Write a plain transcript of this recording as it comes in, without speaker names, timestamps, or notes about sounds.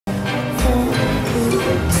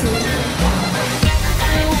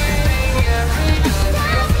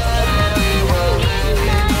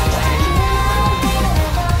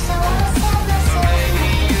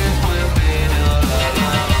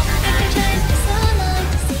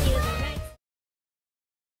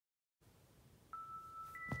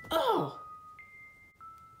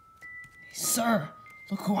sir,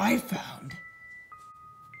 look who I found.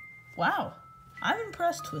 Wow, I'm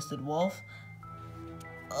impressed, Twisted Wolf.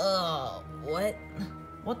 What?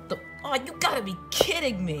 What the? Oh, you gotta be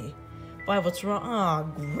kidding me. Why, what's wrong? Oh,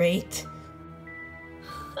 great.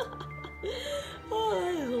 Oh,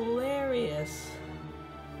 that is hilarious.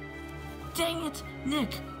 Dang it,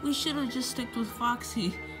 Nick, we should have just sticked with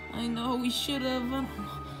Foxy. I know, we should have. I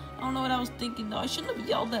don't know what I was thinking, though. I shouldn't have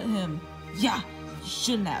yelled at him. Yeah, you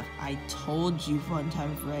shouldn't have. I told you,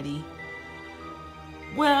 Funtime Freddy.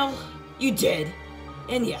 Well, you did.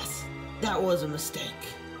 And yes, that was a mistake.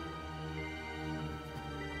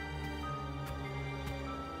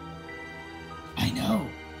 I know.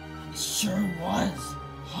 It sure was.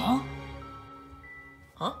 Huh?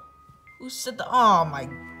 Huh? Who said that? Oh my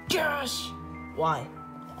gosh! Why?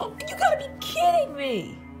 Oh, you gotta be kidding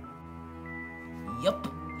me!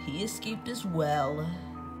 Yup, he escaped as well.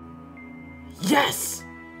 Yes!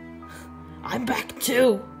 I'm back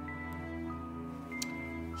too!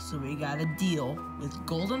 So we got a deal with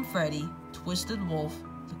Golden Freddy, Twisted Wolf,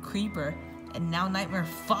 the Creeper, and now Nightmare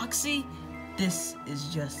Foxy? This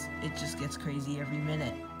is it just gets crazy every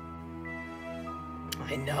minute.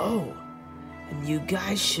 I know. And you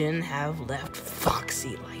guys shouldn't have left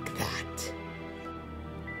Foxy like that.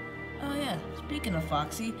 Oh yeah, speaking of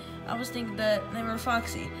Foxy, I was thinking that Nightmare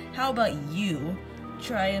Foxy, how about you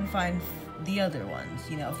try and find the other ones?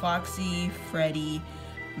 You know, Foxy, Freddy,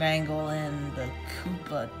 Mangle, and the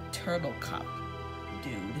Koopa Turtle Cop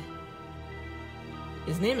dude.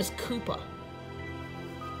 His name is Koopa.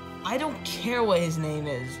 I don't care what his name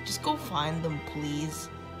is. Just go find them, please.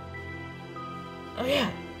 Oh yeah,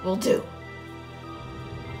 will do.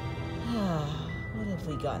 What have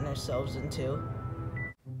we gotten ourselves into?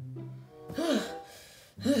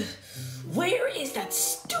 Where is that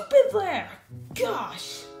stupid lair?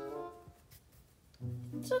 Gosh.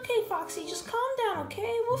 It's okay, Foxy. Just calm down,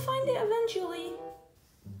 okay? We'll find it eventually.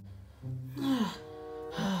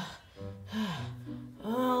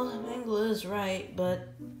 Well, Mangle is right, but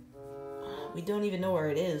we don't even know where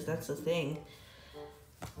it is. That's the thing.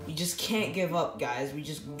 We just can't give up, guys. We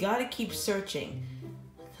just gotta keep searching.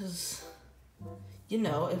 Because, you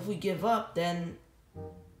know, if we give up, then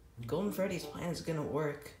Golden Freddy's plan is gonna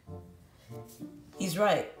work. He's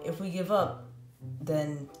right. If we give up,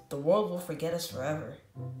 then the world will forget us forever.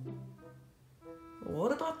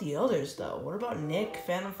 What about the others, though? What about Nick,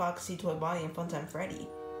 Phantom Foxy, Toy Bonnie, and Funtime Freddy?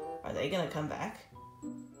 Are they gonna come back?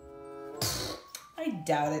 I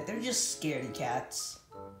doubt it. They're just scaredy cats.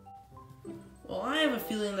 Well, I have a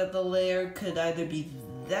feeling that the lair could either be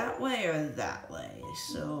that way or that way.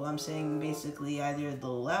 So I'm saying basically either the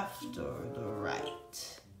left or the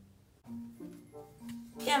right.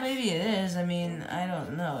 Yeah, maybe it is. I mean, I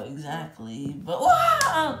don't know exactly, but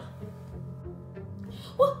wow!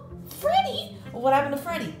 What? Freddy? What happened to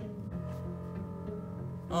Freddy?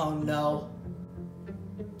 Oh no.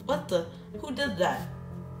 What the? Who did that?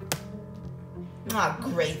 Ah,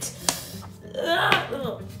 great.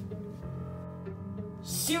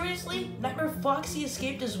 Seriously? Nightmare Foxy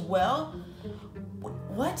escaped as well?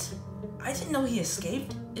 What? I didn't know he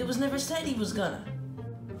escaped. It was never said he was gonna.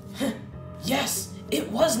 Yes, it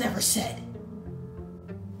was never said.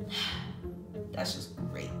 That's just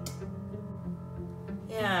great.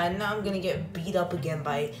 Yeah, and now I'm gonna get beat up again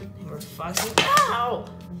by Nightmare Foxy. Ow!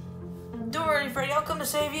 Don't worry, Freddy, I'll come to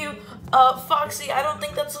save you. Foxy, I don't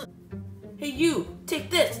think that's... Hey, you, take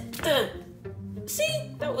this.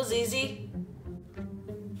 See? That was easy.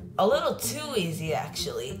 A little too easy,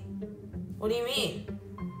 actually. What do you mean?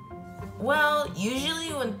 Well,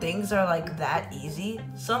 usually when things are like that easy,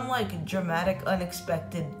 some like dramatic,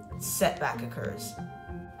 unexpected setback occurs.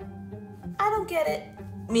 I don't get it.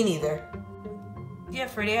 Me neither. Yeah,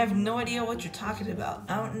 Freddy, I have no idea what you're talking about.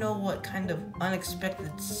 I don't know what kind of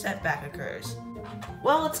unexpected setback occurs.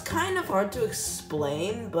 Well, it's kind of hard to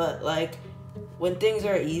explain, but like, when things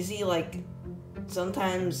are easy, like,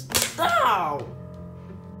 sometimes... Ow!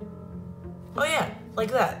 Oh yeah,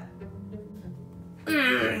 like that.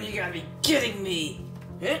 You gotta be kidding me!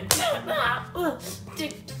 Get him,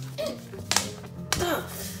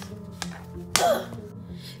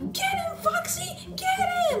 Foxy! Get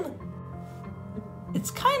him!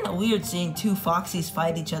 It's kind of weird seeing two Foxys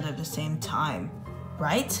fight each other at the same time,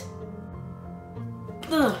 right?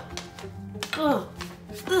 I'm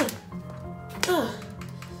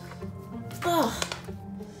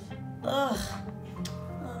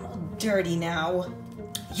all dirty now.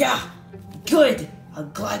 Yeah, good.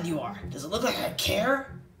 I'm glad you are. Does it look like I care?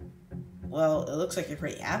 Well, it looks like you're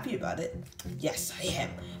pretty happy about it. Yes, I am.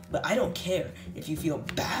 But I don't care if you feel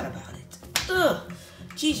bad about it. Ugh.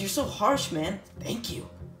 Jeez, you're so harsh, man. Thank you.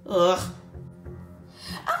 Ugh.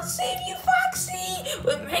 I'll save you, Foxy!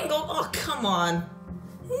 With Mangle, oh, come on.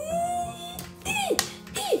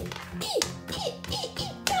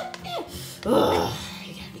 Ugh,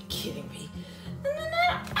 you gotta be kidding me. No,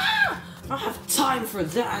 I don't have time for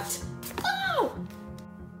that. Oh!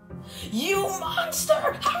 You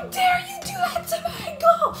monster! How dare you do that to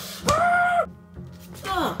Mangle?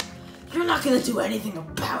 You're not gonna do anything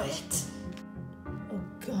about it. Oh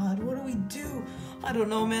God, what do we do? I don't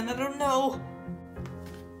know, man, I don't know.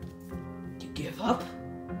 You give up?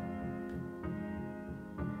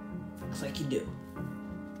 Looks like you do.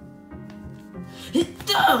 Get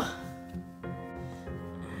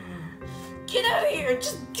out of here!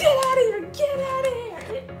 Just get out of here! Get out of here!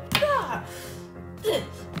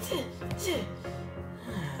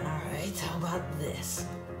 Alright, how about this?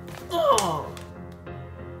 Oh!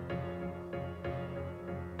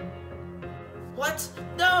 What?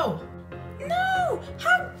 No! No!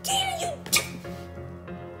 How dare you!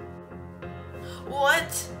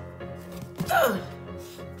 What?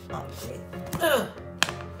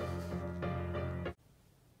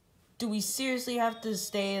 Do we seriously have to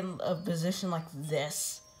stay in a position like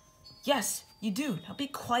this? Yes, you do. Now be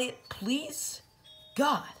quiet, please.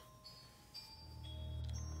 God.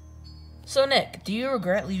 So, Nick, do you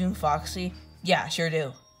regret leaving Foxy? Yeah, sure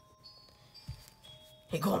do.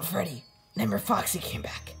 Hey, go on, Freddy. Remember Foxy came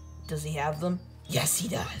back. Does he have them? Yes, he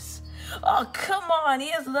does. Oh, come on. He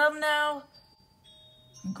has them now?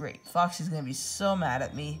 Great. Foxy's gonna be so mad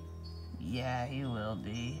at me. Yeah, he will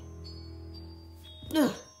be.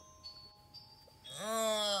 Ugh.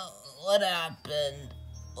 What happened?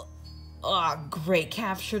 Oh, great.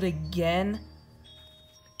 Captured again?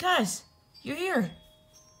 Guys, you're here.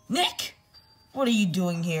 Nick! What are you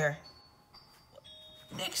doing here?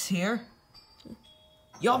 Nick's here.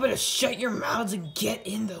 Y'all better shut your mouths and get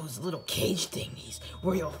in those little cage thingies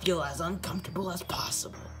where you'll feel as uncomfortable as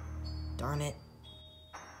possible. Darn it.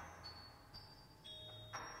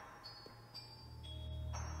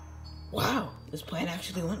 Wow, this plan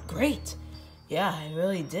actually went great. Yeah, it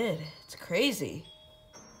really did. It's crazy.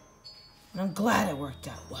 And I'm glad it worked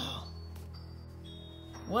out well.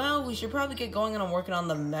 Well, we should probably get going on working on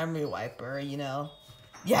the memory wiper, you know.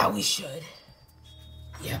 Yeah, we should.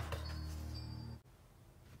 Yep.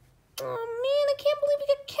 Oh man, I can't believe we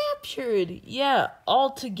got captured. Yeah,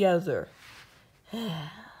 all together.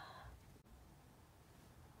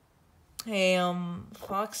 Hey,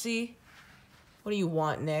 Foxy? What do you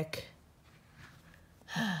want, Nick?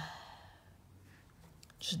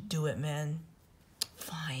 Just do it, man.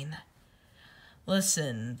 Fine.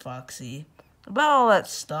 Listen, Foxy. About all that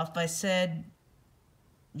stuff I said,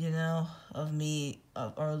 you know, of me,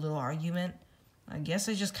 our little argument, I guess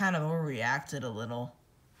I just kind of overreacted a little.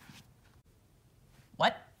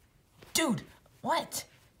 What? Dude, what?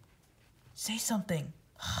 Say something.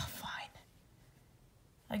 Fine.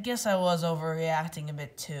 I guess I was overreacting a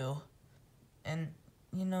bit too. And,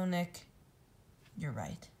 you know, Nick, you're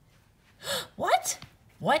right. What?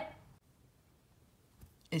 What?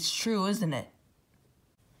 It's true, isn't it?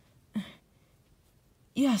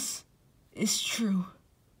 Yes, it's true.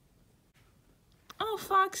 Oh,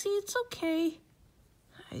 Foxy, it's okay.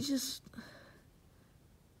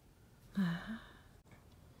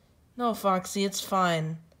 No, Foxy, it's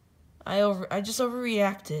fine. I just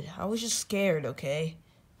overreacted. I was just scared, okay?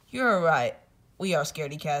 You're right. We are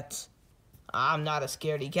scaredy cats. I'm not a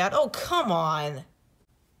scaredy cat. Oh, come on.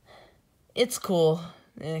 It's cool,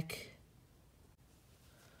 Nick.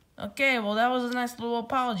 Okay, well, that was a nice little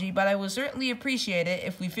apology, but I would certainly appreciate it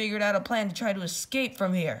if we figured out a plan to try to escape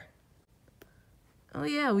from here. Oh,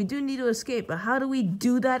 yeah, we do need to escape, but how do we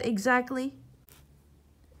do that exactly?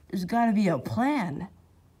 There's gotta be a plan.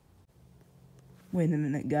 Wait a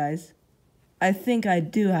minute, guys. I think I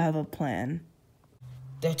do have a plan.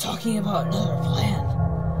 They're talking about another plan.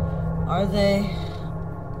 Are they?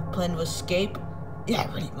 Plan to escape? Yeah,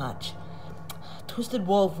 pretty much. Twisted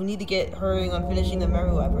Wolf, we need to get hurrying on finishing the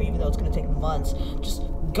memory wiper, even though it's gonna take months. Just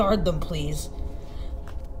guard them, please.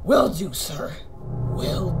 Will do, sir.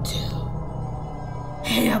 Will do.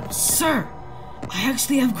 Hey, sir! I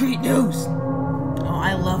actually have great news! Oh,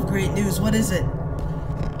 I love great news. What is it?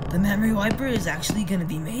 The memory wiper is actually gonna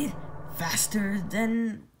be made faster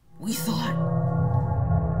than we thought.